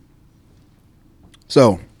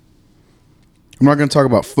So, I'm not going to talk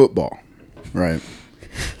about football, right?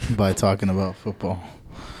 By talking about football.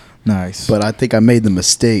 Nice. But I think I made the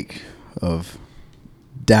mistake of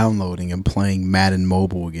downloading and playing Madden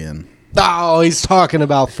Mobile again. Oh, he's talking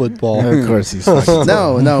about football. Of course he's talking.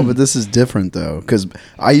 No, but this is different, though, because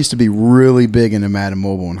I used to be really big into Madden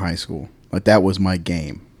Mobile in high school. Like, that was my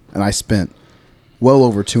game. And I spent well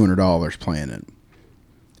over $200 playing it.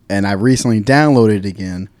 And I recently downloaded it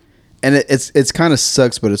again. And it's kind of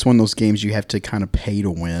sucks, but it's one of those games you have to kind of pay to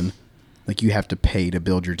win. Like, you have to pay to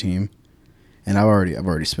build your team. And I've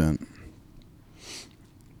already spent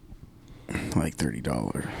like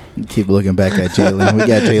 $30. Keep looking back at Jalen. We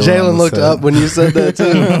got Jalen. Jalen looked up when you said that too.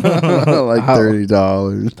 Like $30.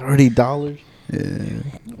 $30?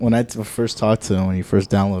 Yeah. When I first talked to him, when he first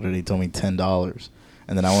downloaded it, he told me $10.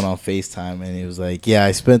 And then I went on FaceTime, and he was like, yeah,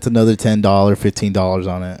 I spent another $10,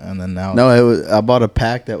 $15 on it. And then now... No, I bought a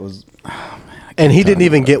pack that was... And he didn't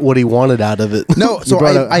even get what he wanted out of it. No, so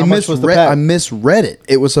I misread it.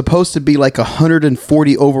 It was supposed to be like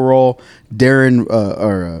 140 overall Darren...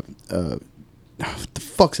 what the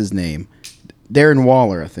fuck's his name? Darren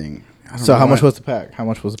Waller, I think. So how much was the pack?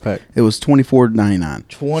 It was $24.99.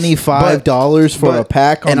 $25 for a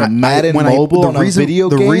pack on a Madden Mobile on a video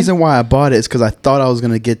game? The reason why I bought it is because I thought I was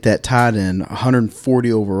going to get that tied in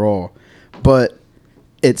 140 overall. But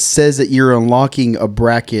it says that you're unlocking a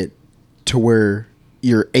bracket to where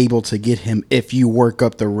you're able to get him if you work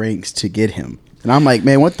up the ranks to get him. And I'm like,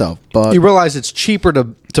 man, what the fuck? You realize it's cheaper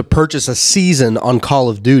to purchase a season on Call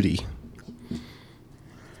of Duty.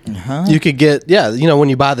 Uh-huh. You could get, when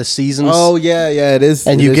you buy the seasons. Oh, yeah, it is.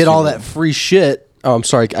 And you get all that free shit. Oh, I'm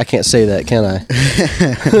sorry. I can't say that, can I?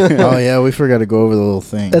 Oh, yeah, we forgot to go over the little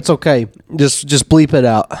thing. That's okay. Just bleep it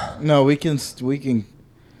out. No, we can.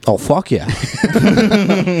 Oh, fuck yeah.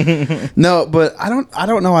 No, but I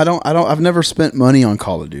don't know. I've never spent money on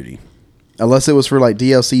Call of Duty. Unless it was for like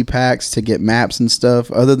DLC packs to get maps and stuff.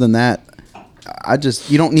 Other than that,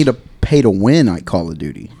 you don't need to pay to win on Call of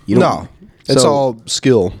Duty. You don't. No. It's all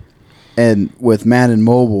skill. And with Madden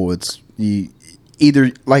Mobile, it's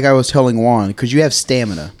either, like I was telling Juan, because you have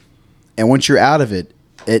stamina. And once you're out of it,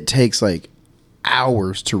 it takes like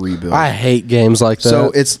hours to rebuild. I hate games like that.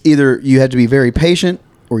 So it's either you have to be very patient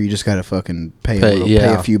or you just got to fucking pay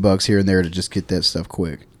a few bucks here and there to just get that stuff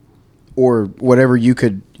quick. Or whatever you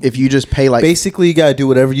could, if you just pay like... Basically, you got to do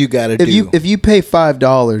whatever you got to do. If you pay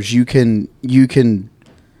 $5, you can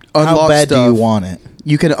unlock How bad stuff. Do you want it?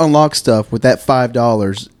 You can unlock stuff with that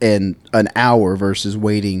 $5 in an hour versus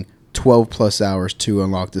waiting 12 plus hours to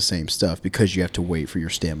unlock the same stuff because you have to wait for your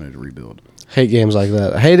stamina to rebuild. Hate games like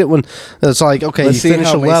that. I hate it when it's like, okay, Let's you finish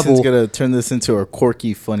a level. Mason's going to turn this into a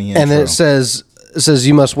quirky, funny intro. And then it says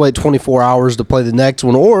you must wait 24 hours to play the next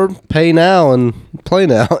one or pay now and play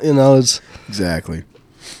now. It's... Exactly.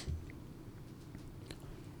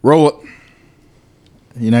 Roll it.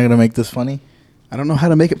 You're not going to make this funny? I don't know how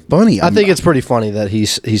to make it funny. I think it's pretty funny that he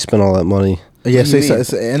spent all that money. Yeah,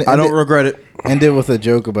 I don't regret it. End it with a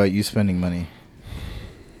joke about you spending money.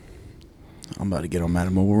 I'm about to get on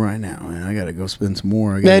Madden Mobile right now, man. I got to go spend some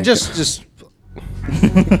more. Man, just...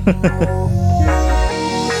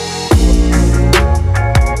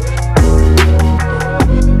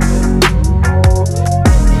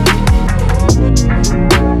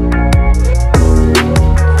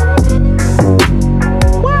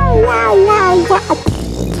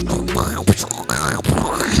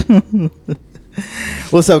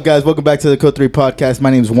 What's up, guys? Welcome back to the Code 3 Podcast. My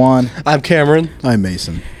name's Juan. I'm Cameron. I'm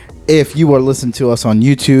Mason. If you are listening to us on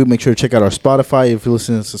YouTube, make sure to check out our Spotify. If you're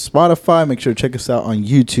listening to Spotify, make sure to check us out on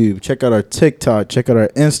YouTube. Check out our TikTok. Check out our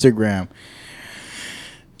Instagram.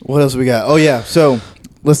 What else we got? Oh, yeah. So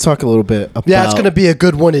let's talk a little bit about... Yeah, it's going to be a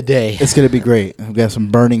good one today. It's going to be great. We've got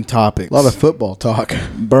some burning topics. A lot of football talk.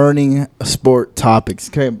 Burning sport topics.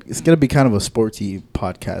 It's going to be kind of a sporty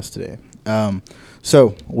podcast today.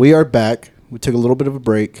 So we are back. We took a little bit of a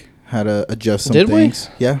break. Had to adjust some things.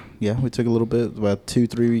 We? Yeah. We took a little bit, about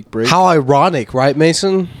 2-3 week break. How ironic, right,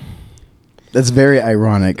 Mason? That's very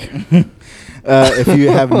ironic. If you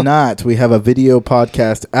have not, we have a video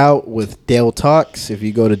podcast out with Dale Talks. If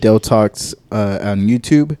you go to Dale Talks on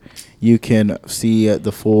YouTube, you can see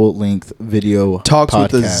the full length video. Talks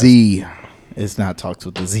podcast. with a Z. It's not Talks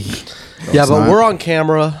with a Z. Yeah, but we're on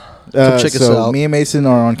camera. So check us out. Me and Mason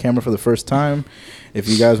are on camera for the first time. If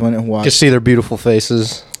you guys went and watched, just see their beautiful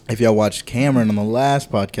faces. If y'all watched Cameron on the last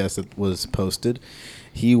podcast that was posted,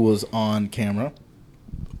 he was on camera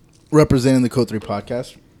representing the Code 3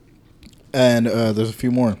 Podcast. And there's a few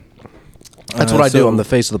more. That's what I do. I'm the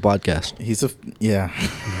face of the podcast. Yeah.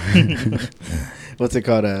 what's it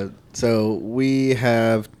called? So we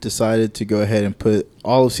have decided to go ahead and put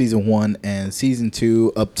all of season 1 and season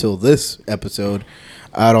 2 up till this episode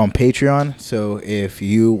out on Patreon. So if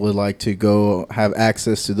you would like to go have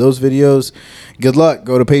access to those videos, good luck.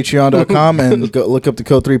 Go to patreon.com and go look up the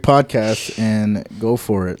Code 3 podcast and go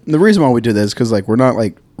for it. The reason why we do that is because like we're not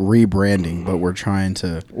like rebranding, but we're trying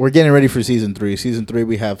to. We're getting ready for season 3. Season 3,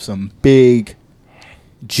 we have some big,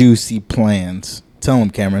 juicy plans. Tell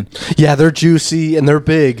them, Cameron. Yeah, they're juicy and they're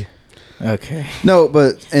big. Okay. No,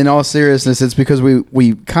 but in all seriousness, it's because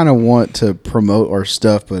we kind of want to promote our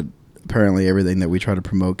stuff, but apparently everything that we try to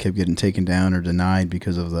promote kept getting taken down or denied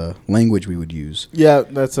because of the language we would use. Yeah,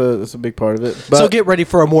 that's a big part of it. But So get ready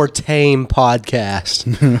for a more tame podcast.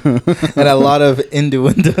 and a lot of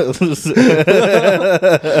innuendos.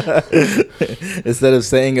 Instead of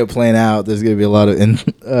saying it plain out, there's going to be a lot of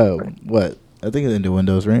what? I think it's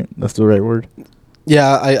innuendos, right? That's the right word.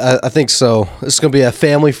 Yeah, I think so. It's going to be a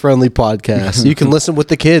family-friendly podcast. You can listen with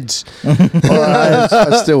the kids. Well,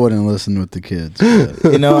 I still wouldn't listen with the kids.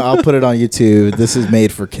 But. You know, I'll put it on YouTube. This is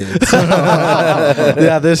made for kids.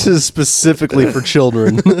 Yeah, this is specifically for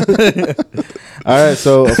children. All right,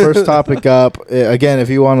 so first topic up. Again, if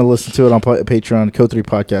you want to listen to it on Patreon, Code 3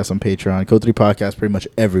 Podcast on Patreon. Code 3 Podcast pretty much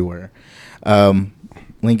everywhere.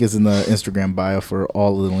 Link is in the Instagram bio for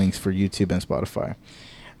all of the links for YouTube and Spotify.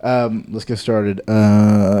 Let's get started.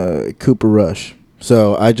 Cooper Rush.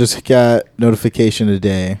 So I just got notification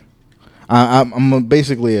today. I'm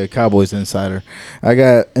basically a Cowboys insider. I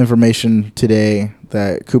got information today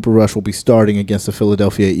that Cooper Rush will be starting against the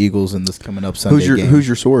Philadelphia Eagles in this coming up Sunday game. Who's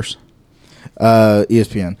your source?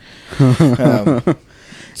 ESPN.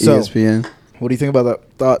 So, ESPN. what do you think about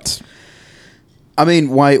that? Thoughts? I mean,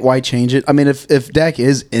 why change it? I mean, if Dak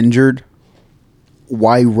is injured,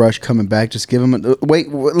 why rush coming back? Just give him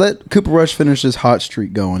let Cooper Rush finish this hot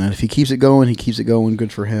streak going, and if he keeps it going,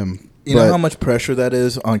 Good for him. You know how much pressure that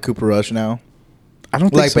is on Cooper Rush now? I don't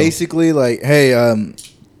think like so. Basically, like, hey, I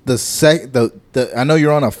know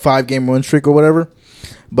you're on a 5-game win streak or whatever,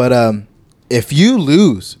 but if you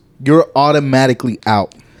lose, you're automatically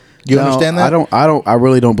out. You understand that? I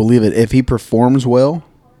really don't believe it. If he performs well,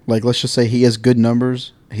 like let's just say he has good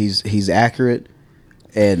numbers, he's accurate.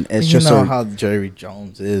 And it's you just know how Jerry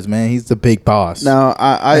Jones is, man. He's the big boss. No,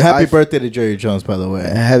 happy birthday to Jerry Jones, by the way.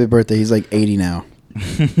 Happy birthday. He's like 80 now.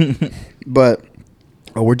 But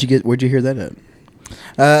where'd you hear that at?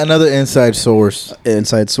 Another inside source.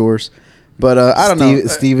 But I don't know.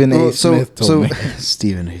 Stephen A. Smith told me.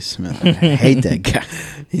 Stephen A. Smith. I hate that guy.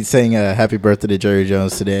 He's saying happy birthday to Jerry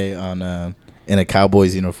Jones today on in a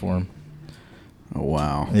Cowboys uniform. Oh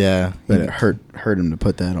wow. Yeah. But it hurt him to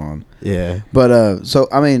put that on. Yeah. But so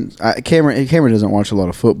I mean, Cameron doesn't watch a lot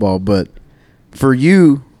of football, but for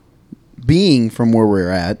you being from where we're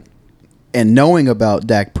at and knowing about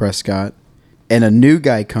Dak Prescott and a new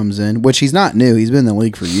guy comes in, which he's not new, he's been in the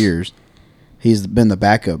league for years. He's been the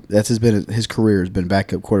backup. His career has been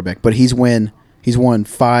backup quarterback, but he's won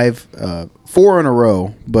 4 in a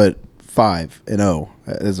row, but 5-0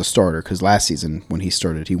 as a starter because last season when he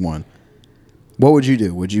started, he won. What would you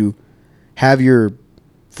do? Would you have your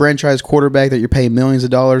franchise quarterback that you're paying millions of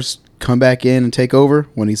dollars come back in and take over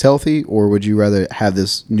when he's healthy, or would you rather have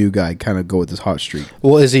this new guy kind of go with this hot streak?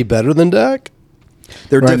 Well, is he better than Dak?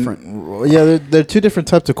 They're different. Yeah, they're two different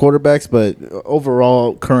types of quarterbacks, but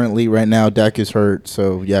overall, currently, right now, Dak is hurt.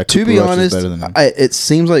 So, yeah, to be honest, it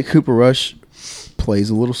seems like Cooper Rush plays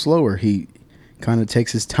a little slower. He kind of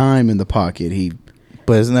takes his time in the pocket.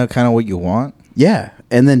 But isn't that kind of what you want? Yeah.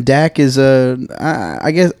 And then Dak is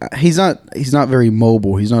I guess he's not very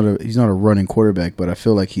mobile. He's not a running quarterback, but I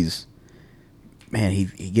feel like he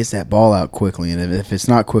gets that ball out quickly, and if it's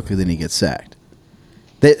not quickly, then he gets sacked.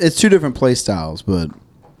 It's two different play styles, but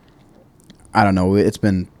I don't know. It's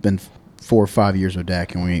been 4 or 5 years with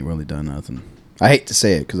Dak, and we ain't really done nothing. I hate to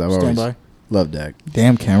say it because I've always loved Dak.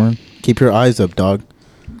 Damn, Cameron, keep your eyes up, dog.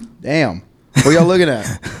 Damn, what y'all looking at?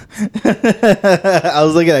 I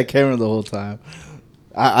was looking at Cameron the whole time.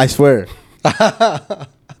 I swear.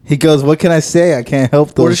 He goes, "What can I say? I can't help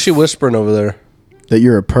those." What is she whispering over there? That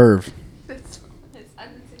you're a perv. I didn't say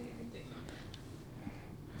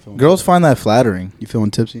anything. Girls find that flattering. You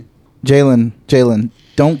feeling tipsy? Jalen,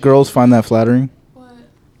 don't girls find that flattering? What?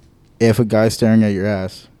 If a guy's staring at your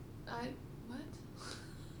ass. What?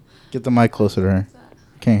 Get the mic closer to her. What's that?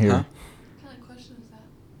 Can't hear. Huh? Her. What kind of question is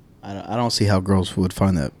that? I don't see how girls would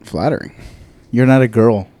find that flattering. You're not a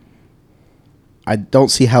girl. I don't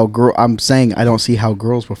see how I'm saying I don't see how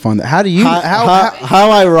girls will find that. How do you?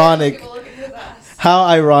 How ironic? Take a look at his ass. How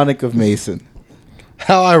ironic of Mason.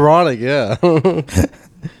 How ironic, yeah. What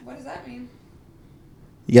does that mean?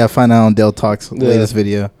 You gotta find out on Del Talk's latest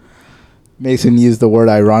video. Mason used the word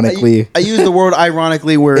ironically. I used the word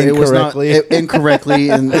ironically where it was not incorrectly,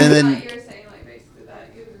 and then You were saying like basically that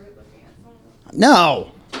you were looking at someone.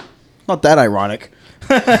 no, not that ironic.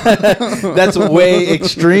 That's way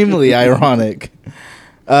extremely ironic.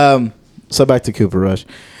 So back to Cooper Rush.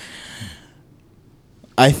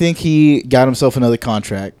 I think he got himself another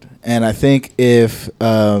contract, and I think if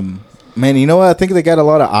man, you know what? I think they got a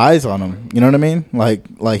lot of eyes on him. You know what I mean?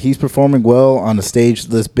 Like he's performing well on a stage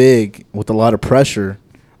this big with a lot of pressure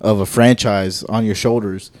of a franchise on your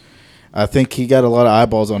shoulders. I think he got a lot of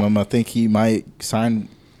eyeballs on him. I think he might sign.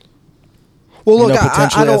 Well, look,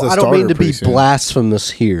 potentially I don't mean to be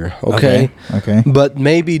blasphemous here, okay? Okay. But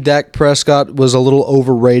maybe Dak Prescott was a little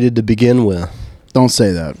overrated to begin with. Don't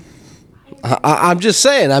say that. I'm just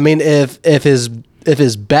saying. I mean, if his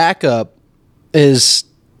backup is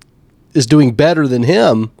doing better than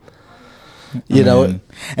him, you know.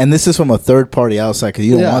 And this is from a third party outside because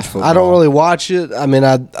you don't watch football. I don't really watch it. I mean,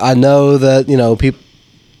 I know that people,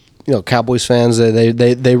 Cowboys fans,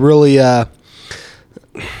 they really.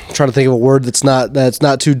 Trying to think of a word that's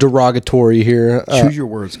not too derogatory here. Choose your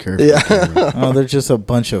words carefully. Yeah. Oh, they're just a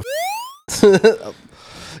bunch of.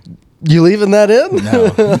 You leaving that in? No.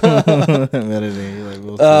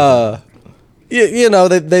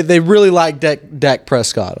 They really like Dak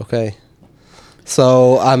Prescott. Okay,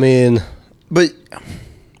 so I mean, but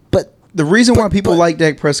the reason why people like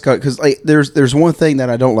Dak Prescott because there's one thing that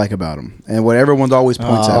I don't like about him, and what everyone always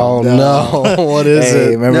points out. Oh no, what is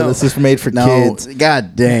it? Remember, this is made for kids.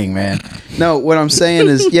 God dang, man. No, what I'm saying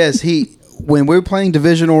is, yes, when we're playing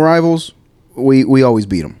divisional rivals, we always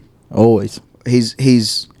beat him. Always. He's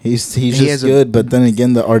just good, but then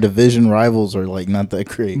again, our division rivals are like not that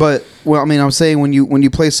great. But I mean, I'm saying when you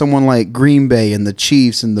play someone like Green Bay and the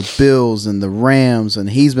Chiefs and the Bills and the Rams,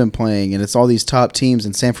 and he's been playing, and it's all these top teams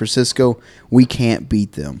in San Francisco, we can't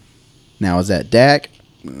beat them. Now, is that Dak?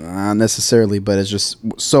 Not necessarily, but it's just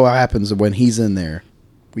so happens that when he's in there,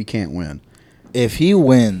 we can't win. If he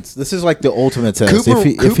wins, this is like the ultimate test. Cooper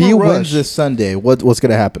If he Rush wins this Sunday, what's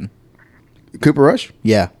going to happen? Cooper Rush?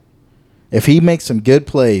 Yeah. If he makes some good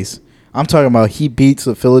plays, I'm talking about he beats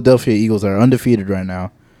the Philadelphia Eagles that are undefeated right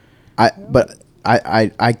now. I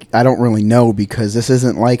don't really know because this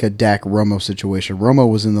isn't like a Dak Romo situation. Romo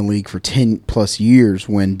was in the league for 10 plus years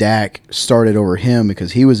when Dak started over him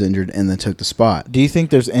because he was injured and then took the spot. Do you think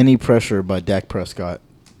there's any pressure by Dak Prescott?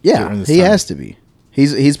 Yeah, he has to be.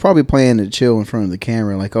 He's probably playing to chill in front of the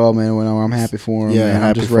camera, like, oh man, I'm happy for him. Yeah, man.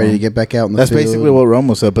 I'm just ready to get back out in the field. That's basically what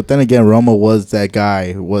Romo said. But then again, Romo was that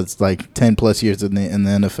guy who was like 10 plus years in the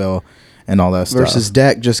NFL and all that stuff. Versus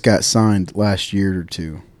Dak just got signed last year or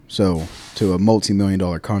two, so to a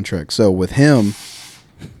multi-million-dollar contract. So with him,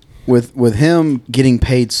 with him getting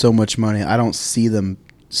paid so much money, I don't see them.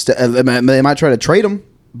 They might try to trade him.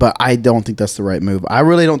 But I don't think that's the right move. I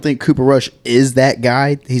really don't think Cooper Rush is that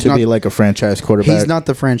guy. He's not be like a franchise quarterback. He's not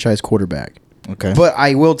the franchise quarterback. Okay. But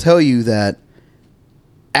I will tell you that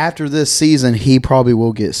after this season, he probably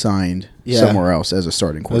will get signed somewhere else as a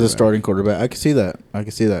starting quarterback. As a starting quarterback. I can see that.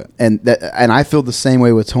 And I feel the same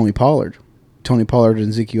way with Tony Pollard. Tony Pollard and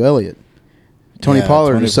Ezekiel Elliott. Tony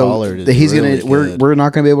Pollard is he's really gonna we're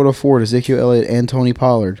not gonna be able to afford Ezekiel Elliott and Tony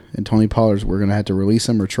Pollard. And Tony Pollard's we're gonna have to release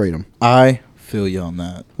him or trade him. I feel you on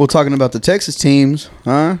that. Well, talking about the Texas teams,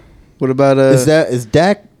 huh? What about is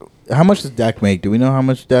Dak? How much does Dak make? Do we know how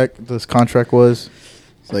much this contract was?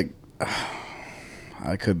 It's like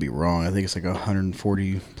I could be wrong. I think it's like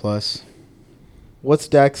 140 plus. What's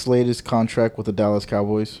Dak's latest contract with the Dallas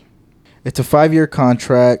Cowboys? It's a 5-year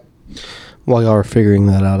contract. While y'all are figuring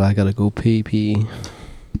that out, I gotta go pee.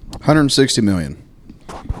 160 million.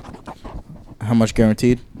 How much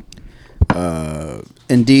guaranteed?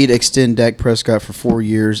 Indeed, extend Dak Prescott for 4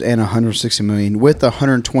 years and 160 million, with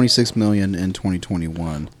 126 million in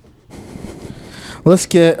 2021. Let's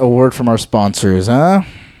get a word from our sponsors, huh?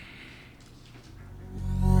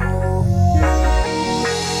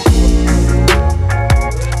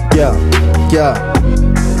 Yeah.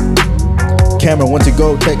 Cameron went to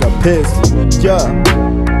go take a piss. Yeah.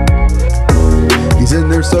 He's in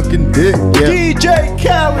there sucking dick. Yeah. DJ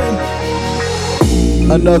Khaled.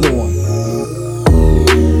 Another one.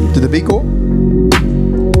 Did the beat cool?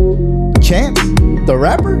 Chance, the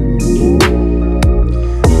rapper.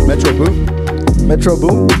 Metro Boom. Metro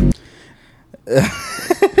Boom.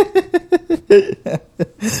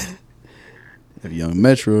 If Young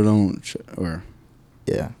Metro don't,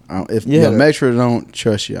 if Yeah. Metro don't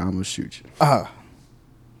trust you, I'm gonna shoot you.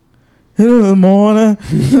 In the morning.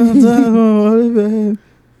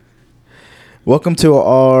 Welcome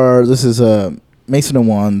to this is Mason and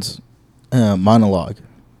Juan's monologue.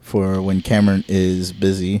 for when Cameron is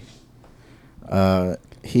busy.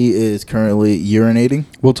 He is currently urinating.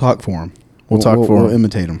 We'll talk for him. We'll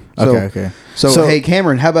imitate him. Okay. So hey,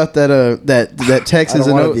 Cameron, how about that Texas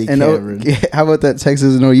how about that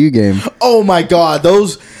Texas and OU game? Oh my God,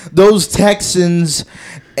 those Texans,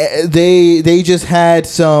 they just had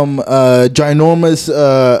some ginormous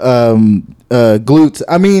glutes.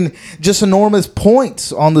 I mean, just enormous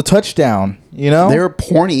points on the touchdown. You know, They're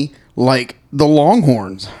pointy like the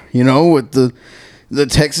Longhorns. You know, with the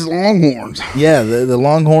Texas Longhorns. Yeah, the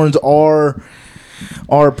Longhorns are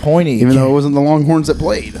pointy, Even though it wasn't the Longhorns that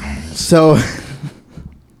played. So,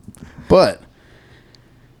 but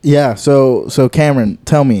yeah. So Cameron,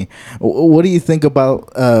 tell me, what do you think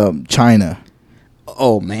about China?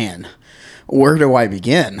 oh man, where do I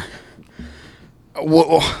begin?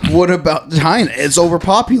 What about China? It's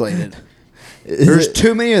overpopulated. There's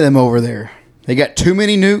too many of them over there. They got too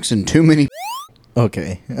many nukes and too many.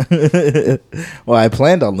 Okay. Well, I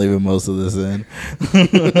planned on leaving most of this in.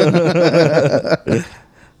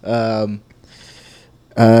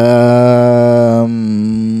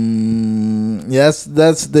 Yes,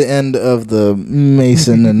 that's the end of the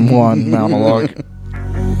Mason and Juan monologue.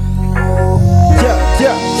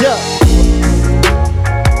 Yeah.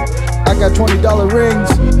 I got $20 rings.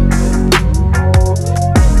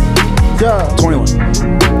 Yeah. 21.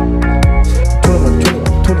 21.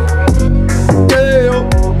 Damn.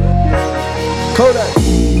 Kodak.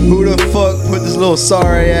 Who the fuck put this little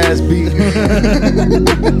sorry ass beat?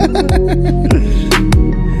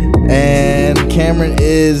 And Cameron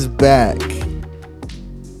is back.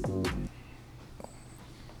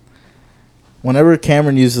 Whenever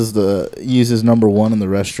Cameron uses number 1 in the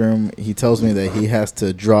restroom, he tells me that he has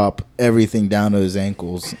to drop everything down to his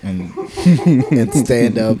ankles and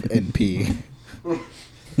stand up and pee.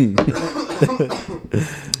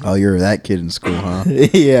 Oh, you're that kid in school, huh?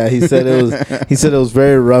 Yeah, he said it was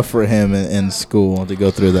very rough for him in school to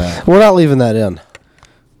go through that. We're not leaving that in.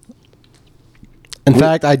 In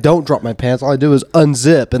fact, I don't drop my pants. All I do is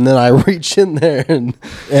unzip, and then I reach in there and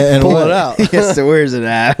pull it out. Yes, so where's it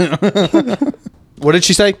at? What did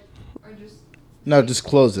she say? Or just No, just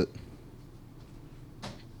close it.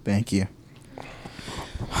 Thank you.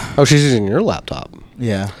 Oh, she's using your laptop.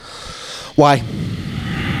 Yeah. Why?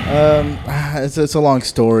 It's a long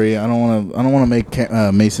story. I don't want to make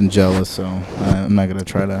Mason jealous, so I'm not gonna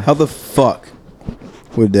try to. How the fuck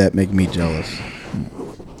would that make me jealous?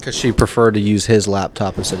 Because she preferred to use his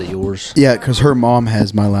laptop instead of yours. Yeah, because her mom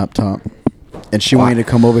has my laptop. And she wanted to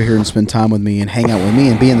come over here and spend time with me and hang out with me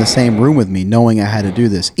and be in the same room with me, knowing I had to do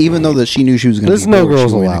this. Even though that she knew she was going to There's be no bored,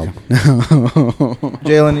 girls she allowed.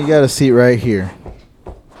 Jalen, you got a seat right here.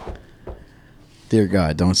 Dear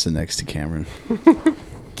God, don't sit next to Cameron.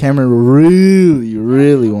 Cameron really,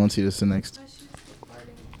 really wants you to sit next. my shoes keep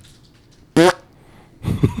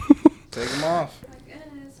farting. Take them off. I guess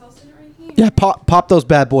I'll sit right here. Yeah, pop those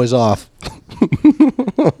bad boys off.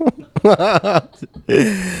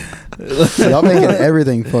 Y'all making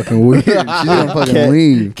everything fucking weird. She's gonna fucking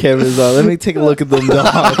leave. Cameron's on. Let me take a look at them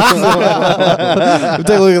dogs.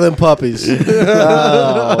 Take a look at them puppies. All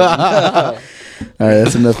right,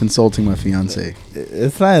 that's enough insulting my fiance.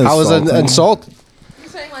 It's not. I was insulted. You're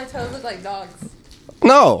saying my toes look like dogs.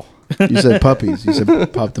 No. You said puppies. You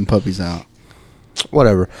said pop them puppies out.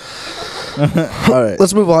 Whatever. All right.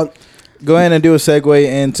 Let's move on. Go ahead and do a segue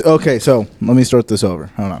into. Okay, so let me start this over.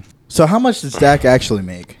 Hold on. So how much does Dak actually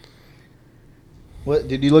make? What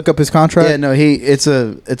did you look up his contract? Yeah, no, it's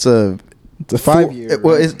a 5 year.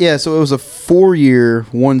 Well, so it was a 4-year,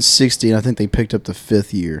 160, and I think they picked up the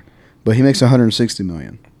 5th year, but he makes 160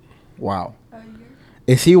 million. Wow. A year?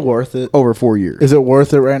 Is he worth it? Over 4 years. Is it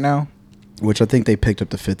worth it right now? Which I think they picked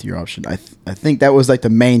up the 5th year option. I think that was like the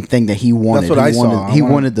main thing that he wanted. That's what I saw. He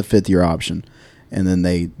wanted the 5th year option, and then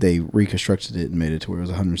they reconstructed it and made it to where it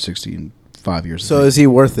was 160 in 5 years. So is he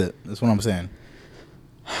worth it? That's what I'm saying.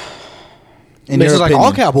 It's like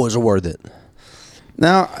all Cowboys are worth it.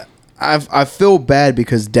 Now, I feel bad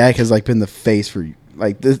because Dak has like been the face for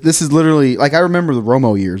like this is literally like I remember the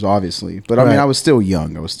Romo years obviously, but I mean Right. I was still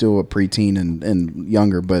young. I was still a preteen and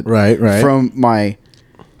younger, but Right. from my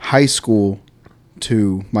high school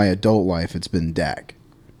to my adult life, it's been Dak.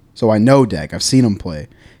 So I know Dak. I've seen him play.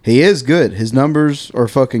 He is good. His numbers are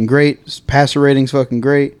fucking great. His passer rating's fucking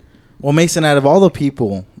great. Well, Mason, out of all the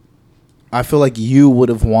people, I feel like you would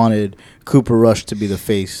have wanted Cooper Rush to be the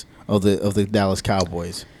face of the Dallas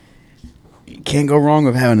Cowboys. You can't go wrong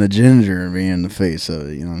with having a ginger being the face of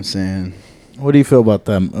it. You know what I'm saying? What do you feel about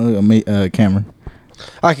that, Cameron?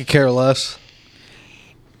 I could care less.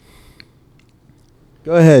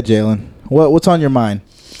 Go ahead, Jalen. What's on your mind?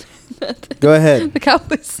 Go ahead. The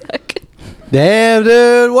Cowboys suck. Damn,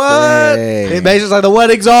 dude, what? Dang. It makes it like the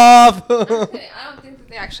wedding's off. Okay, I don't think that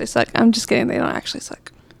they actually suck. I'm just kidding. They don't actually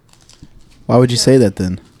suck. Why would you say that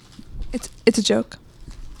then? It's a joke.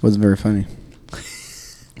 Wasn't very funny.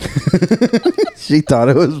 She thought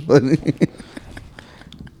it was funny.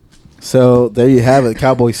 So there you have it.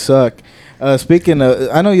 Cowboys suck. Speaking of,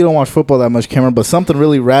 I know you don't watch football that much, Cameron, but something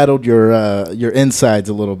really rattled your insides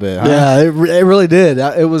a little bit. Huh? Yeah, it really did.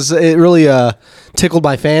 It really tickled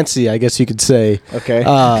my fancy, I guess you could say. Okay.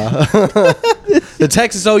 The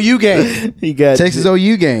Texas OU game. You got Texas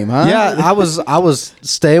OU game, huh? Yeah, I was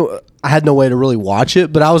staying. I had no way to really watch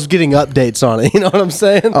it, but I was getting updates on it. You know what I'm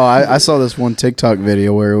saying? Oh, I saw this one TikTok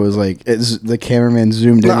video where it was like the cameraman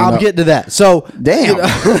zoomed in. I'm getting to that. So Damn.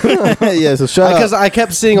 yeah. So shut because up. I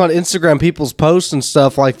kept seeing on Instagram people's posts and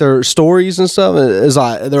stuff, like their stories and stuff. And it's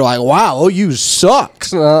like they're like, "Wow, OU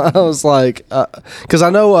sucks." And I was like, because I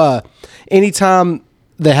know anytime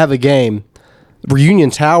they have a game, Reunion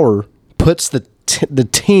Tower puts the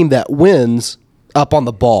team that wins up on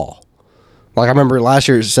the ball. Like I remember last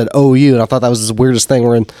year it said OU, and I thought that was the weirdest thing.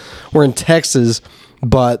 We're in Texas,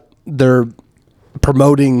 but they're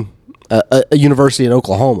promoting a university in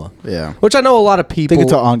Oklahoma. Yeah. Which I know a lot of I people. think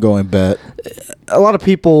it's an ongoing bet. A lot of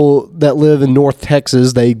people that live in North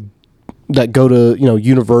Texas, that go to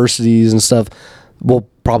universities and stuff, will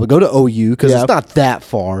probably go to OU because Yeah. it's not that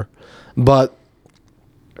far. But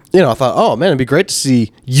I thought, oh man, it'd be great to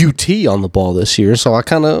see UT on the ball this year. So I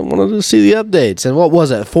kind of wanted to see the updates. And what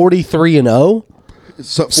was it, 43-0?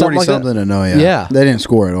 So 40 Something like that. something to know, yeah. Yeah. They didn't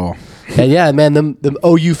score at all. And yeah, man, them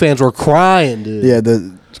OU fans were crying, dude. Yeah,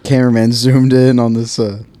 the cameraman zoomed in on this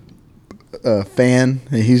fan,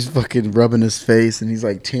 and he's fucking rubbing his face, and he's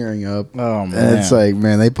like tearing up. Oh, And man. it's like,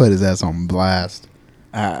 man, they put his ass on blast.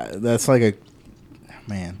 That's like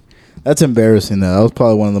man. That's embarrassing though. That was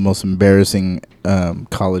probably one of the most embarrassing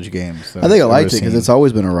college games. I think I liked it because it's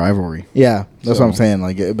always been a rivalry. Yeah, that's So- what I'm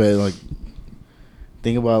saying.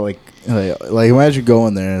 Think about like imagine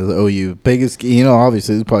going there as OU biggest.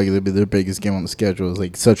 Obviously it's probably gonna be their biggest game on the schedule. It's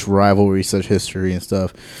like such rivalry, such history and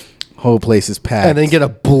stuff. Whole place is packed, And then get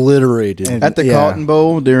obliterated. And- At the Yeah. Cotton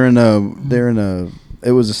Bowl during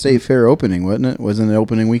it was a state fair opening, wasn't it? Wasn't it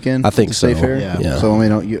opening weekend? I think the state so. fair. Yeah. So I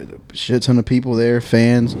mean, shit ton of people there,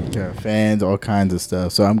 fans. Yeah, fans, all kinds of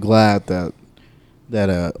stuff. So I'm glad that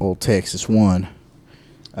old Texas won.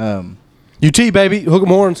 UT, baby. Hook 'em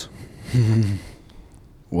horns.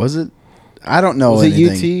 Was it? I don't know Was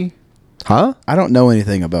anything. it UT? Huh? I don't know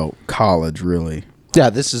anything about college really. Yeah,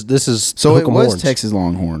 this is So Hook it 'em was horns. Texas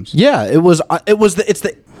Longhorns. Yeah, it was. It's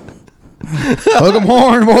the. Hook 'em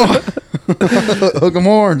horn, boy. Hook 'em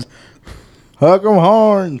horns. Hook 'em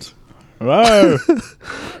horns. Rawr.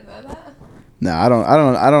 No, I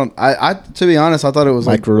don't. I to be honest, I thought it was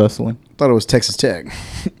Micro wrestling. thought it was Texas Tech.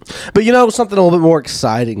 But something a little bit more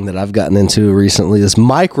exciting that I've gotten into recently is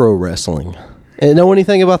micro wrestling. Know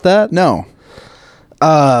anything about that? No.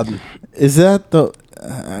 Is that the?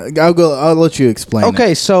 I'll let you explain.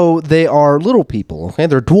 Okay, so they are little people. Okay,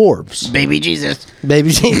 they're dwarves. Baby Jesus.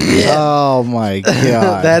 Baby, yeah. Oh my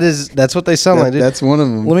god. that's what they sound like. Dude. That's one of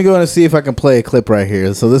them. Let me go in and see if I can play a clip right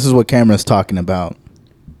here. So this is what Cameron's talking about.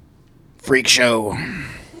 Freak show.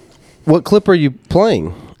 What clip are you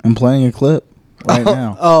playing? I'm playing a clip right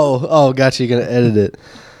now. Oh, gotcha. You're gonna edit it.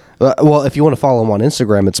 Well, if you want to follow them on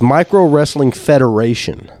Instagram, it's Micro Wrestling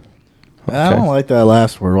Federation. I don't like that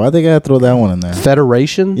last word. Why they gotta throw that one in there?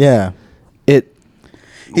 Federation? Yeah.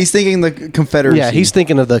 He's thinking the Confederacy. Yeah, he's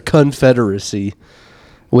thinking of the Confederacy,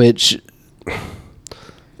 which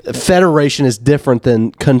Federation is different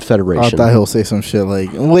than I Confederation. thought he'll say some shit like,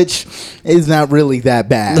 which is not really that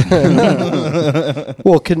bad.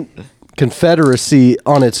 Well, Confederacy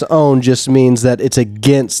on its own just means that it's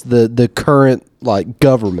against the current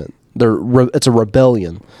government. It's a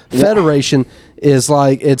rebellion. Federation is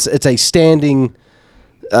like it's a standing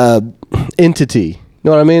entity. You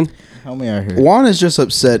know what I mean? Help me out here. Juan is just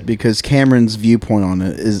upset because Cameron's viewpoint on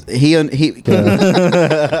it is he. But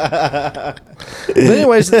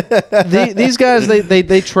anyways, these guys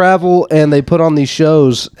they travel and they put on these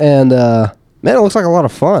shows, and man, it looks like a lot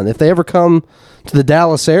of fun. If they ever come to the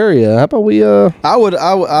Dallas area, how about we? I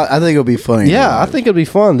think it'll be funny. to Yeah, I watch. think it'd be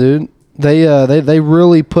fun, dude. They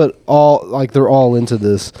really put they're all into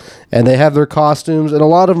this, and they have their costumes, and a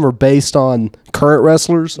lot of them are based on current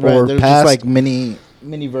wrestlers or There's past. just like mini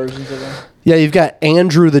versions of them. Yeah, you've got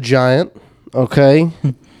Andrew the Giant. Okay,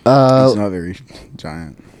 he's not very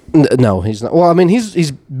giant. no, he's not. Well, I mean,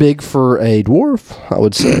 he's big for a dwarf, I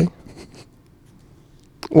would say.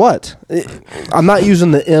 What? I'm not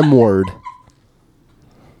using the M word.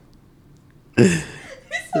 I'm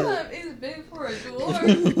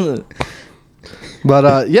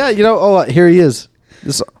But yeah, here he is.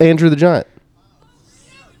 This is Andrew the Giant.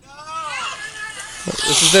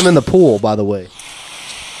 This is them in the pool, by the way.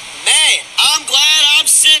 Man, I'm glad I'm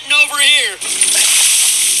sitting over here.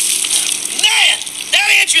 Man, that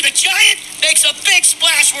Andrew the Giant makes a big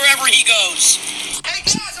splash wherever he goes. Hey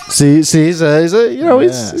guys, See,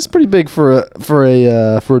 he's pretty big for a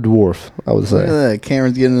dwarf, I would say.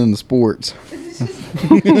 Cameron's getting into sports.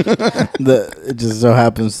 It just so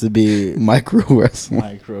happens to be Micro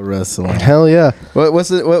wrestling. Hell yeah.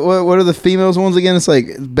 What are the females ones again? It's like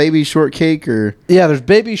Baby Shortcake or Yeah, there's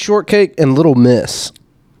Baby Shortcake and Little Miss.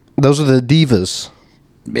 Those are the divas.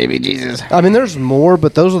 Baby Jesus. I mean, there's more,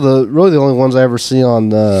 but those are really the only ones I ever see on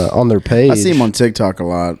their page. I see them on TikTok a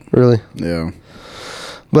lot. Really? Yeah.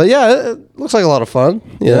 But yeah, it looks like a lot of fun.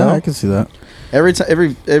 Yeah, I can see that.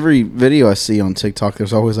 Every video I see on TikTok,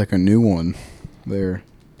 there's always like a new one there.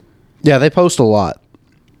 Yeah, they post a lot.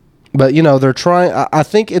 But they're trying. I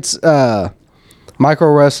think it's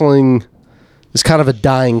micro wrestling is kind of a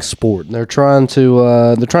dying sport. They're trying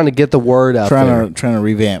to get the word out there. Trying to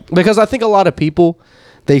revamp. Because I think a lot of people,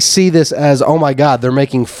 they see this as, oh my God, they're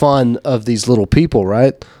making fun of these little people,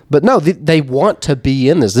 right? But no, they want to be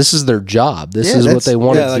in this. This is their job. This is what they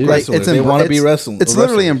want to do. Like they want to be wrestling. It's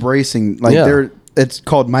literally embracing. It's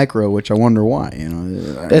called micro, which I wonder why.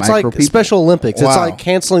 It's like people. Special Olympics. Wow. It's like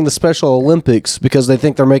canceling the Special Olympics because they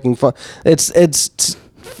think they're making fun. It's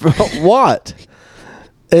what?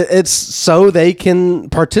 It's so they can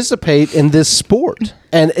participate in this sport,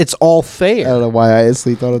 and it's all fair. I don't know why I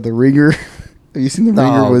instantly thought of the Ringer. Have you seen the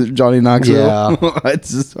Ringer with Johnny Knoxville? Yeah.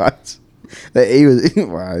 It's he was.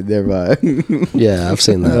 Never mind. Yeah, I've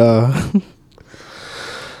seen that.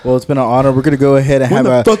 Well, it's been an honor. We're gonna go ahead and When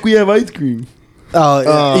have the fuck we have ice cream?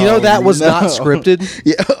 That was not scripted.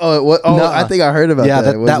 Yeah. I think I heard about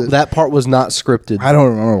that. Yeah, that part was not scripted. I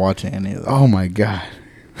don't remember watching any of that. Oh my god.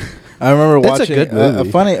 I remember It's a watching good movie.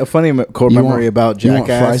 a funny core memory about you want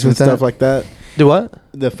Jackass fries and with stuff that? like that. Do what?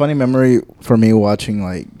 The funny memory for me watching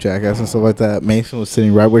like Jackass and stuff like that. Mason was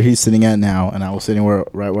sitting right where he's sitting at now, and I was sitting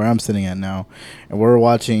right where I'm sitting at now, and we're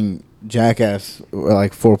watching Jackass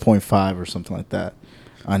like 4.5 or something like that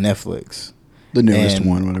on Netflix. The newest And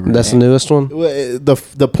one, whatever. That's the newest one. The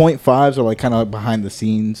 0.5s are like kind of behind the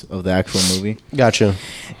scenes of the actual movie. Gotcha.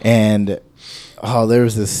 And there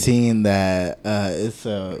was this scene that it's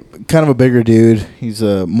kind of a bigger dude. He's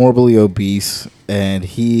morbidly obese, and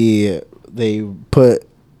they put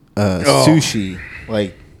sushi,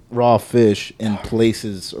 like raw fish, in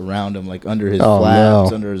places around him, like under his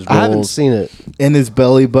flaps, under his rolls. I haven't seen it. In his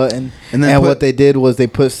belly button. And then what they did was they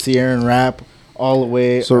put Saran wrap all the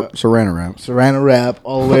way, Saran wrap. Saran wrap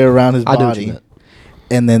all the way around his I do what you body, meant.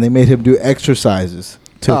 and then they made him do exercises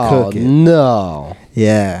to cook it. No.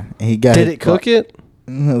 Yeah, and he got. Did it cook it?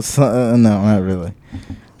 No, not really.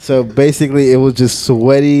 So basically, it was just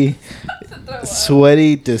sweaty,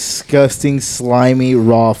 disgusting, slimy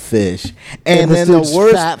raw fish. And then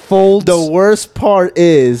the worst part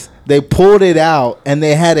is they pulled it out and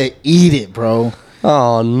they had to eat it, bro.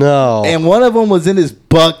 Oh no! And one of them was in his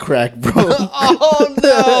butt crack, bro. Oh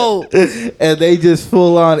no! And they just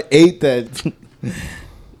full on ate that. It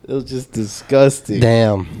was just disgusting.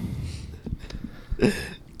 Damn.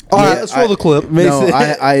 All right, let's roll the clip. No,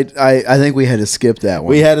 I think we had to skip that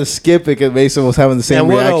one. We had to skip it because Mason was having the same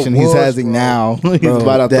reaction he's having now. He's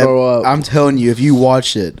about to throw up. I'm telling you, if you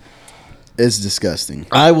watch it, it's disgusting.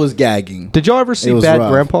 I was gagging. Did y'all ever see was Bad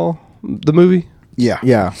rough. Grandpa, the movie? Yeah.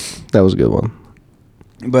 Yeah. That was a good one.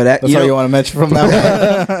 But That's all you want to mention from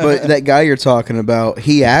that one? but that guy you're talking about,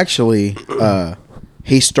 he actually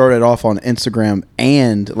he started off on Instagram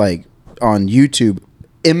and like on YouTube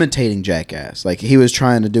imitating Jackass. Like he was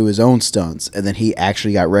trying to do his own stunts, and then he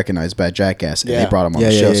actually got recognized by Jackass, and they brought him on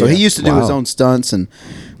the show. So he used to do his own stunts and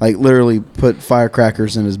like literally put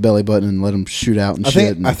firecrackers in his belly button and let him shoot out and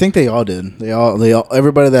shit. I think they all did. They all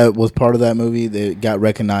everybody that was part of that movie, they got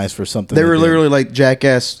recognized for something. They were literally like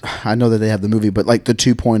Jackass. I know that they have the movie, but like the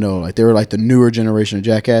 2.0, like they were like the newer generation of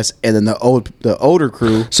Jackass, and then the older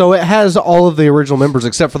crew. So it has all of the original members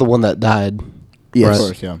except for the one that died. Yes, of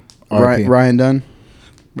course, yeah. Ryan Dunn.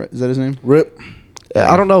 Is that his name? Rip.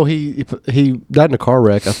 I don't know. He died in a car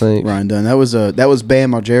wreck, I think. Ryan Dunn. That was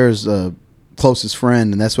Bam Margera's closest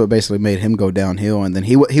friend, and that's what basically made him go downhill. And then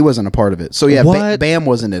he wasn't a part of it. So yeah, Bam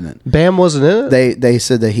wasn't in it. Bam wasn't in it. They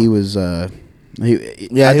said that he was. I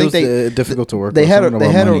think was difficult to work. They with.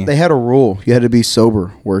 they had a rule. You had to be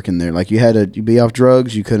sober working there. Like you had to be off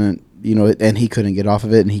drugs. You couldn't, and he couldn't get off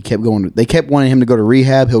of it. And he kept going. They kept wanting him to go to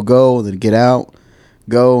rehab. He'll go and then get out,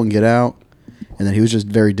 go and get out. And then he was just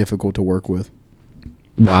very difficult to work with.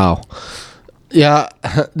 Wow. Yeah.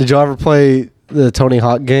 Did y'all ever play the Tony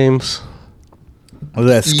Hawk games? Was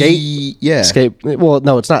that Skate? Yeah. Skate. Well,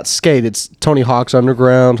 no, it's not Skate. It's Tony Hawk's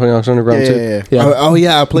Underground. Tony Hawk's Underground Yeah, 2. yeah, Oh,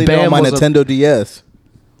 yeah, I played it on Bam my was a- Nintendo DS.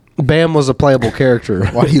 Bam was a playable character.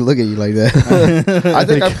 Why do you look at you like that? I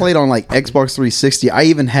think I played on like Xbox 360. I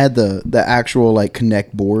even had the actual like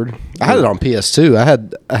Connect board. I had it on PS2.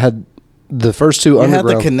 I had the first two You had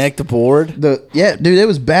Underground. the Connect board. Yeah, dude, it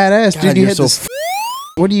was badass, God, dude. You you're had so this.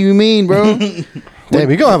 What do you mean, bro? Damn,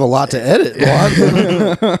 you're gonna have a lot to edit.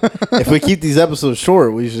 If we keep these episodes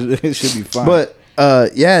short, it should be fine. But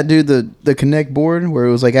yeah, dude, the Connect board where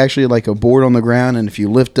it was like actually like a board on the ground, and if you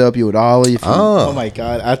lift up, you would ollie. If you, oh my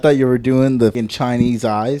god, I thought you were doing the in Chinese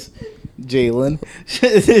eyes, Jalen.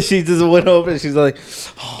 She just went over and she's like,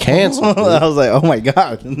 Cancel. I was like, oh my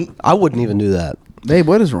god. I wouldn't even do that. Babe,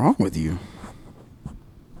 what is wrong with you?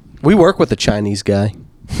 We work with a Chinese guy.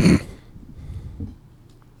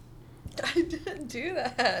 I didn't do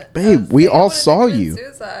that. Babe, I was we saying I all wanted to saw commit you.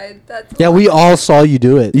 Suicide. That's Yeah, we all saw you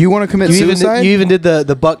do it. You want to commit suicide? You even did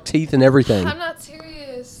the buck teeth and everything. I'm not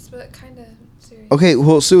serious, but kind of serious. Okay,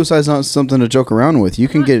 well, suicide's not something to joke around with. You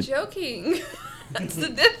I'm can not get. joking. That's the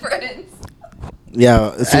difference.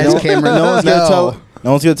 Yeah, see, As Cameron- no one's gonna No. tell.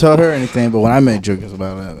 No one's gonna tell her anything. But when I make jokes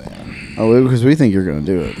about it, man. Oh, because we think you're gonna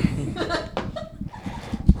do it.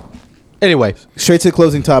 Anyway, Straight to the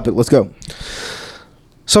closing topic. Let's go.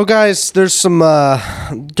 so guys, there's some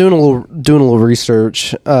doing a little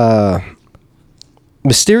research.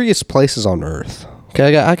 Mysterious places on Earth.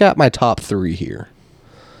 Okay, I got my top 3 here.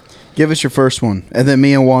 Give us your first one, and then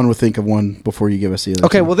me and Juan will think of one before you give us the other.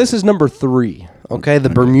 Okay, two. well, this is number 3. Okay, the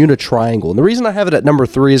Bermuda Triangle. And the reason I have it at number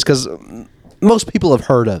 3 is because most people have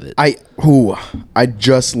heard of it. I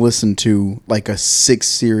just listened to like a 6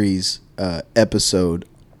 series episode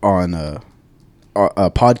on a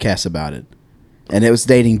podcast about it, and it was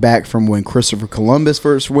dating back from when Christopher Columbus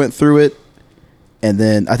first went through it, and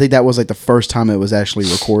then I think that was like the first time it was actually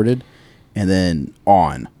recorded, and then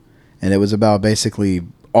on, and it was about basically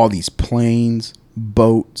all these planes,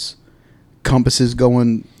 boats, compasses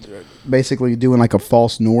going, basically doing like a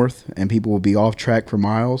false north, and people would be off track for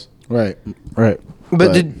miles. Right.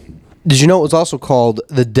 but did you know it was also called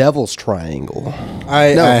the Devil's Triangle? I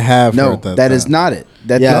have. no, heard that is not it.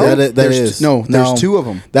 Yeah, that there's is. no. There's 2 of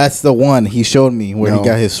them. That's the one he showed me where No. he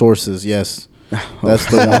got his sources. Yes, that's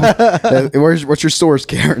the one. What's your source,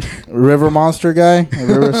 Karen? River Monster guy. Have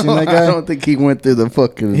you ever seen that guy? I don't think he went through the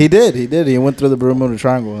fucking. He did. He went through the Bermuda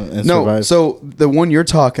Triangle and No, survived. so the one you're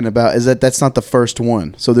talking about is that's not the first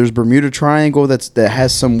one. So there's Bermuda Triangle that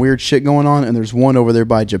has some weird shit going on, and there's one over there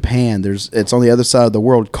by Japan. It's on the other side of the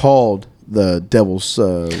world called the Devil's.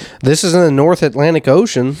 This is in the North Atlantic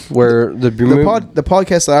Ocean where the Bermuda... The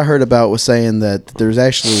podcast that I heard about was saying that there's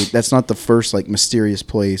actually that's not the first like mysterious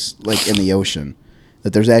place like in the ocean.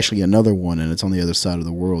 That there's actually another one, and it's on the other side of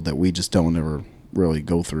the world that we just don't ever really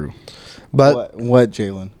go through. But what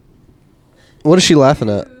Jalen? what is she laughing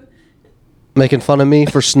at? Making fun of me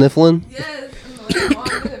for sniffling? Yes. I'm like,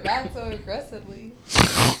 why do it back so aggressively?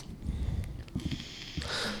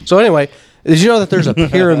 So anyway, did you know that there's a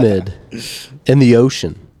pyramid in the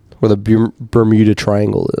ocean where the Bermuda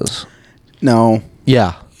Triangle is? No,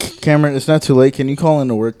 Yeah. Cameron, it's not too late. Can you call in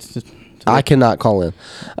to work? I cannot call in.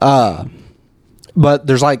 But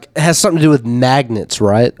there's like, it has something to do with magnets,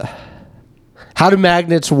 right? How do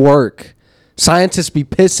magnets work? Scientists be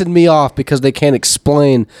pissing me off because they can't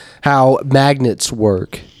explain how magnets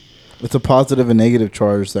work. It's a positive and negative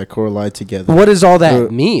charge that correlate together. What does all that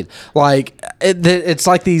mean? Like, it's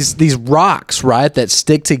like these rocks, right, that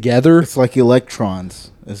stick together. It's like electrons.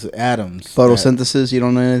 It's atoms. photosynthesis. You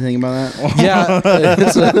don't know anything about that?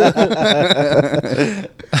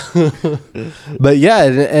 Yeah. But yeah,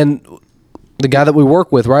 and the guy that we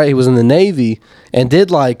work with, right, he was in the Navy and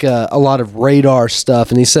did like a lot of radar stuff.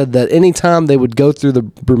 And he said that anytime they would go through the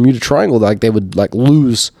Bermuda Triangle, like they would like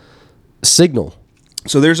lose signal.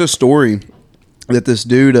 So there's a story that this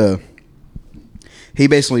dude, he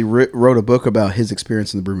basically wrote a book about his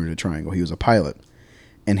experience in the Bermuda Triangle. He was a pilot.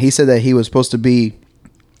 And he said that he was supposed to be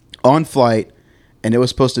on flight, and it was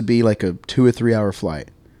supposed to be like a 2 or 3 hour flight.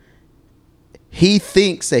 He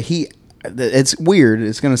thinks that it's weird.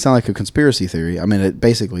 It's going to sound like a conspiracy theory. I mean, it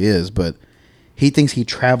basically is, but he thinks he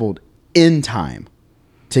traveled in time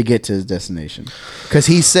to get to his destination. Because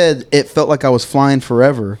he said it felt like I was flying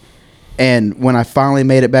forever. And when I finally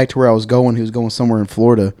made it back to where I was going, he was going somewhere in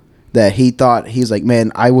Florida, that he's like,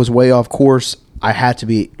 man, I was way off course. I had to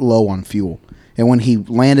be low on fuel. And when he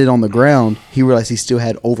landed on the ground, he realized he still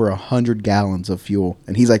had over 100 gallons of fuel.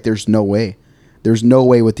 And he's like, there's no way. There's no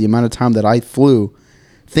way with the amount of time that I flew,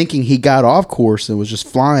 thinking he got off course and was just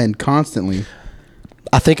flying constantly.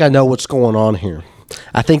 I think I know what's going on here.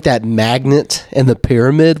 I think that magnet in the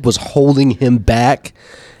pyramid was holding him back,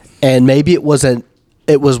 and maybe it was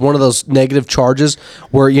one of those negative charges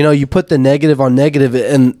where, you put the negative on negative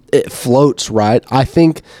and it floats, right? I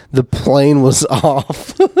think the plane was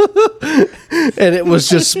off and it was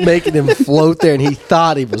just making him float there, and he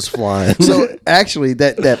thought he was flying. So actually,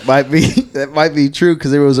 that might be true,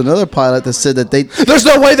 because there was another pilot that said that There's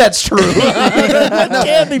no way that's true. That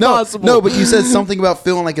can't be possible. No, but you said something about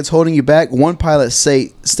feeling like it's holding you back. One pilot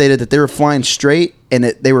stated that they were flying straight and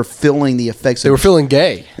they were feeling the effects. They were feeling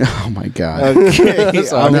gay. Oh my god! Okay,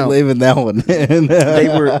 I'm leaving that one.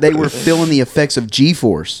 They were feeling the effects of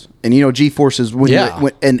G-force, and G-force is when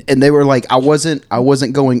and they were like, I wasn't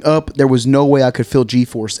going up. There was no way I could feel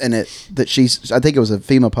G-force, and I think it was a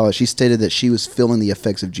female pilot. She stated that she was feeling the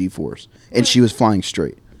effects of G-force, and she was flying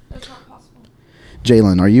straight. That's not possible.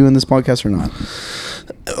 Jalen, are you in this podcast or not?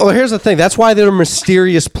 Well, here's the thing. That's why they're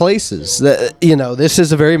mysterious places. This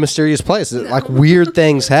is a very mysterious place. Like, weird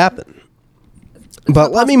things happen.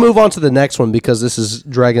 But let me move on to the next one, because this is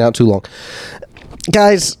dragging out too long.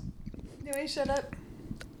 Guys. Do I shut up?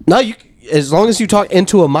 No, as long as you talk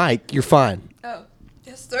into a mic, you're fine. Oh,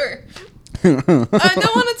 yes, sir. I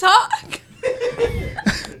don't want to talk.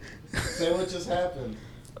 Say what just happened.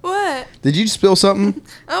 What? Did you spill something?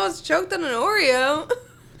 I was choked on an Oreo.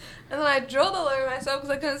 And then I drilled all over myself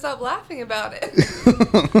because I couldn't stop laughing about it.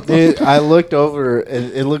 Dude, I looked over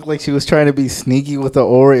and it looked like she was trying to be sneaky with the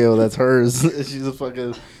Oreo. That's hers. She's a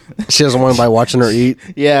fucking. She doesn't want anybody watching her eat.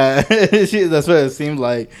 Yeah, that's what it seemed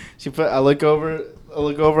like. I look over at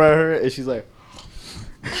her and she's like.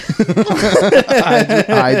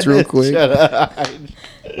 Hides real quick. Shut up.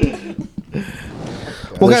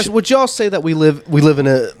 Well, guys, would y'all say that we live in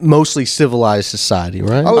a mostly civilized society,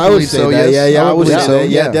 right? I would say so. yes. Yeah. I would say so. that.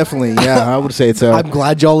 Yeah, definitely. Yeah, I would say so. I'm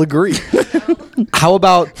glad y'all agree. How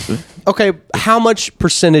about, how much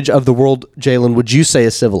percentage of the world, Jalen, would you say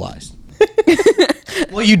is civilized?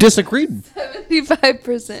 Well, you disagreed.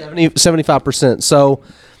 75%. 75%. So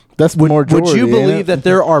That's more. would you believe that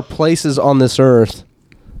there are places on this earth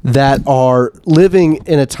that are living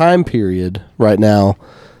in a time period right now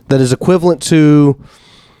that is equivalent to,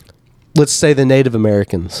 let's say, the Native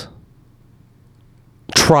Americans,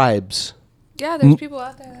 tribes? Yeah, there's people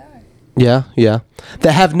out there that are. Yeah.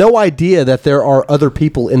 That have no idea that there are other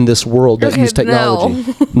people in this world that Okay, use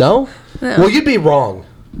technology. no. No? Well, you'd be wrong,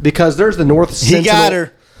 because there's the North Sentinel. He got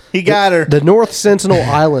her. He got her. The North Sentinel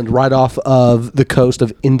Island right off of the coast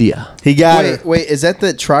of India. He got her. Wait, is that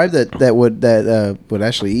the tribe that would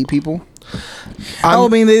actually eat people? I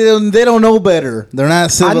mean, they don't know better. They're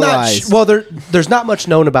not civilized. There's not much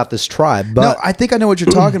known about this tribe, but No, I think I know what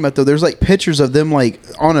you're talking about, though. There's like pictures of them like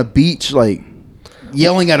on a beach, like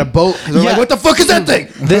yelling at a boat, because they're like, "What the fuck is that thing?"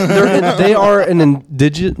 they are an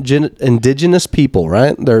indigenous people,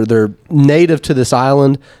 right? They're native to this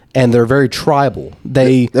island, and they're very tribal.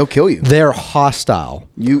 They'll kill you. They're hostile.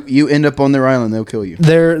 You end up on their island, they'll kill you.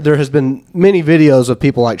 There has been many videos of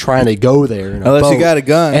people like trying to go there in a Unless you boat, got a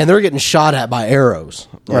gun. and they're getting shot at by arrows,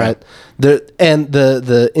 right?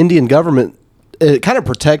 The Indian government, it kind of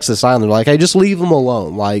protects this island. They're like, hey, just leave them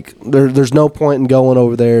alone. Like there's no point in going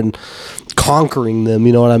over there and conquering them.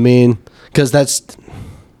 You know what I mean? Because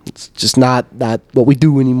it's just not what we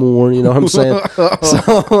do anymore. You know what I'm saying?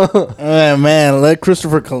 So, Man, let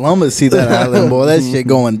Christopher Columbus see that island, boy. That shit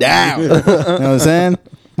going down. You know what I'm saying?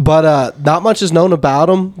 but not much is known about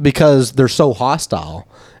them because they're so hostile.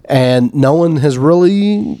 And no one has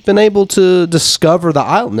really been able to discover the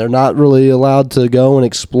island. They're not really allowed to go and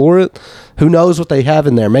explore it. Who knows what they have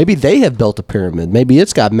in there? Maybe they have built a pyramid. Maybe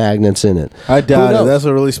it's got magnets in it. I doubt it. That's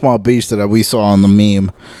a really small beach that we saw on the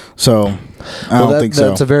meme. So, I don't think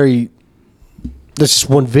so. That's just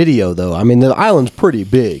one video, though. I mean, the island's pretty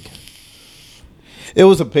big. It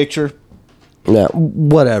was a picture. Yeah,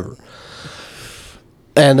 whatever.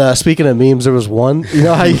 And speaking of memes, there was one. You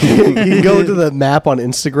know how you can go to the map on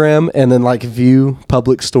Instagram and then like view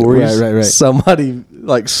public stories. Right. Somebody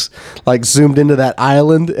like zoomed into that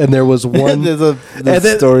island and there was one. There's a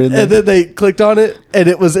story in there. And then they clicked on it and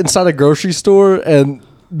it was inside a grocery store and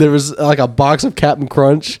there was like a box of Captain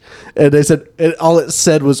Crunch and they said all it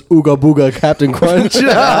said was "Ooga Booga Captain Crunch."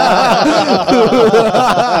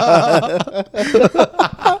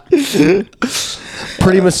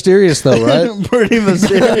 Pretty mysterious, though, right? Pretty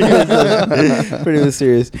mysterious. Pretty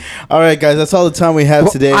mysterious. All right, guys, that's all the time we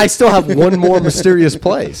have today. I still have one more mysterious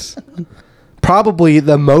place. probably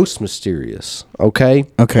the most mysterious. Okay.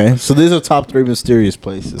 Okay, so these are top 3 mysterious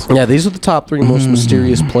places. Yeah, these are the top 3 most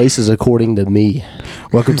mysterious places according to me.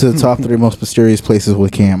 Welcome to the top 3 most mysterious places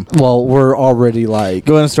with Cam. Well, we're already like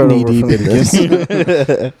Go ahead and start knee over deep from the in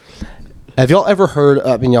this. Have y'all ever heard?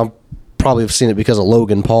 I mean, y'all probably have seen it because of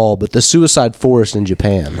Logan Paul, but the suicide forest in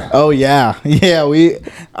Japan. Oh yeah,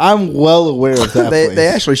 I'm well aware of that. They place.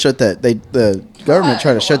 actually shut that. The government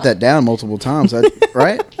tried to shut that down multiple times.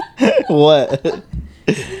 Right? What?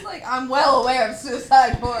 He's like, I'm well aware of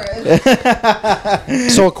suicide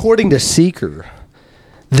forest. So, according to Seeker,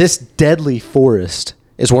 this deadly forest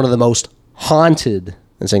is one of the most haunted.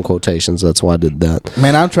 It's in quotations. That's why I did that.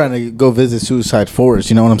 Man, I'm trying to go visit Suicide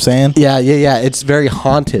Forest. You know what I'm saying? Yeah. It's very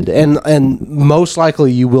haunted, and most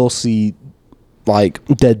likely you will see like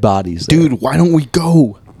dead bodies there. Dude, why don't we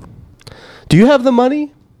go? Do you have the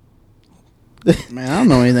money? Man, I don't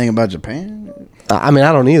know anything about Japan. I mean,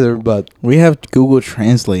 I don't either, but We have Google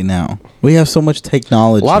Translate now. We have so much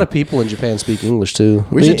technology. a lot of people in Japan speak English too.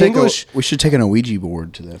 We should take English. we should take an Ouija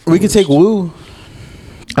board to that. We could take Woo.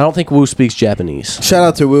 I don't think Wu speaks Japanese. Shout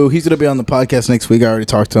out to Woo. He's gonna be on the podcast next week. I already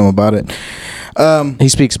talked to him about it. He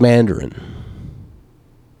speaks Mandarin.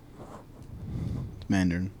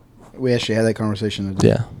 Mandarin. We actually had that conversation today.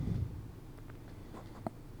 Yeah.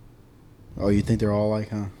 Oh, you think they're all like,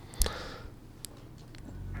 huh?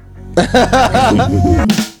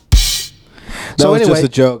 That So was anyway- just a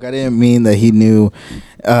joke. I didn't mean that he knew.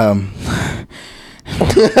 Now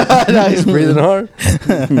he's breathing hard.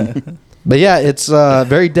 But yeah, it's a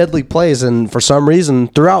very deadly place, and for some reason,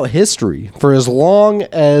 throughout history, for as long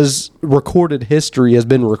as recorded history has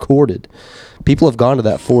been recorded, people have gone to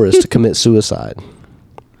that forest to commit suicide.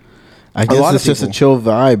 I guess lot it's of just a people. chill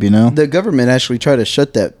vibe, you know. The government actually tried to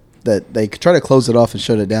shut that they try to close it off and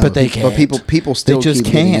shut it down. But they But can't. people still They just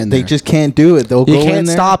keep getting in can't. They there. just can't do it. They'll You go in can't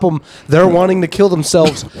there. stop them. They're wanting to kill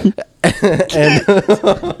themselves. And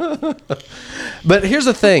but here's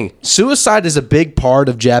the thing: suicide is a big part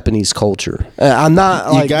of Japanese culture. I'm not.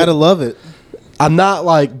 You Like, gotta love it. I'm not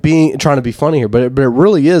like trying to be funny here, but it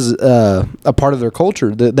really is a part of their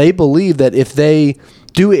culture. That they believe that if they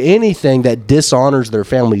do anything that dishonors their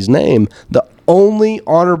family's name, the only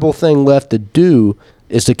honorable thing left to do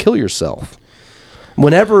is to kill yourself.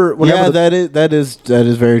 Whenever Yeah, that is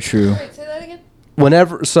very true. Wait, say that again?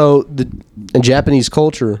 in Japanese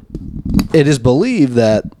culture, it is believed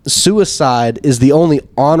that suicide is the only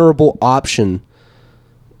honorable option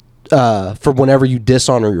for whenever you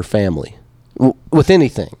dishonor your family with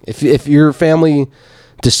anything. If your family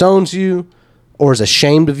disowns you or is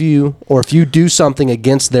ashamed of you, or if you do something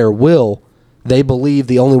against their will, they believe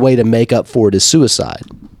the only way to make up for it is suicide.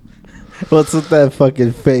 What's with that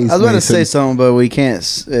fucking face? I was about to Mason? say something, but we can't.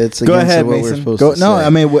 It's Go against ahead, what Mason. we're supposed Go, to no, say. I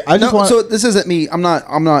mean, I just want. So this isn't me. I'm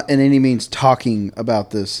not in any means talking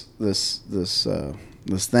about this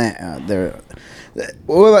thing there.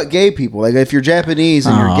 What about gay people? Like, if you're Japanese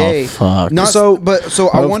and Oh, you're gay, fuck. not So- so.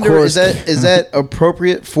 I Of wonder, course. is that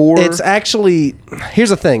appropriate for? It's actually, here's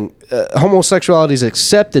the thing: homosexuality is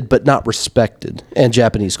accepted but not respected in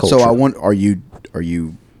Japanese culture. so I want. Are you?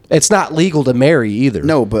 It's not legal to marry either.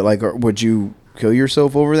 No, but like, would you kill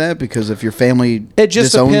yourself over that? Because if your family It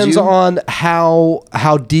just disowns depends you? on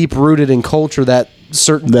how deep rooted in culture that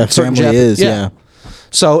certain That certain family is, yeah.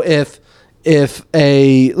 So if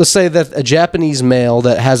let's say that a Japanese male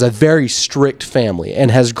that has a very strict family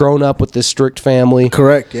and has grown up with this strict family,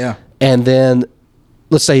 Correct. Yeah. and then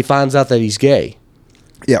let's say he finds out that he's gay.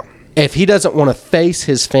 Yeah. If he doesn't want to face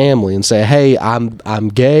his family and say, "Hey, I'm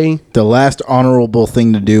gay," The last honorable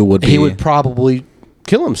thing to do would be he would probably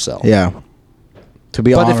kill himself. Yeah. To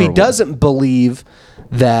be But if he honorable. doesn't believe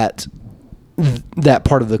that that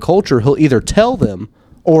part of the culture, he'll either tell them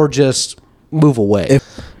or just move away.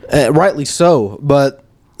 Rightly so, but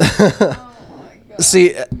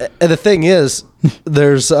see, the thing is,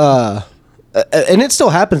 there's and it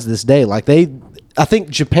still happens to this day. Like I think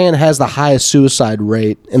Japan has the highest suicide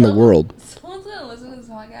rate in the world. Someone's gonna listen to this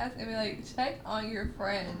podcast and be like, check on your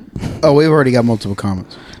friend. Oh, we've already got multiple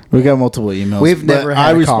comments. We got multiple emails. We've but never I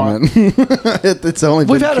had a respond- comment. It's only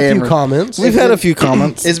We've been had a few Cameron. comments, We've had a few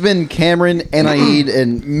comments. It's been Cameron, Anaid,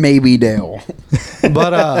 and maybe Dale.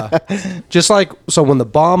 but just like so, when the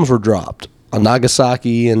bombs were dropped on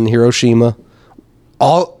Nagasaki and Hiroshima,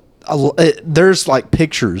 there's like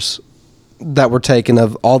pictures that were taken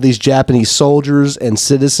of all these Japanese soldiers and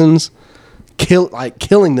citizens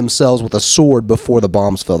killing themselves with a sword before the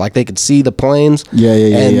bombs fell. Like they could see the planes.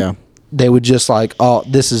 Yeah. They would just like, oh,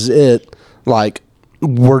 this is it. Like,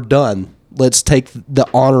 we're done. Let's take the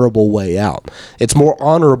honorable way out. It's more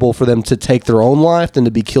honorable for them to take their own life than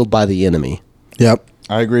to be killed by the enemy. Yep.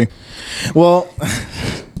 I agree. Well,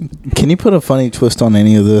 can you put a funny twist on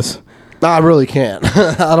any of this? No, I really can't.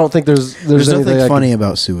 I don't think there's There's anything nothing I funny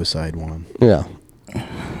about Suicide One. Yeah.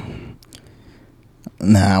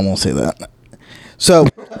 Nah, I won't say that. So,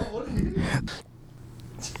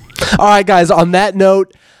 All right, guys. On that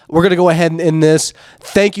note, we're gonna go ahead and end this.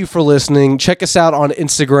 Thank you for listening. Check us out on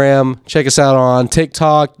Instagram. Check us out on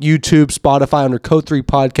TikTok, YouTube, Spotify under Code 3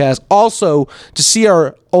 Podcast. Also, to see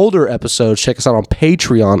our older episodes, check us out on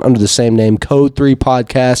Patreon under the same name, Code 3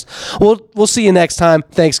 Podcast. We'll see you next time.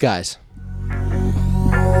 Thanks, guys.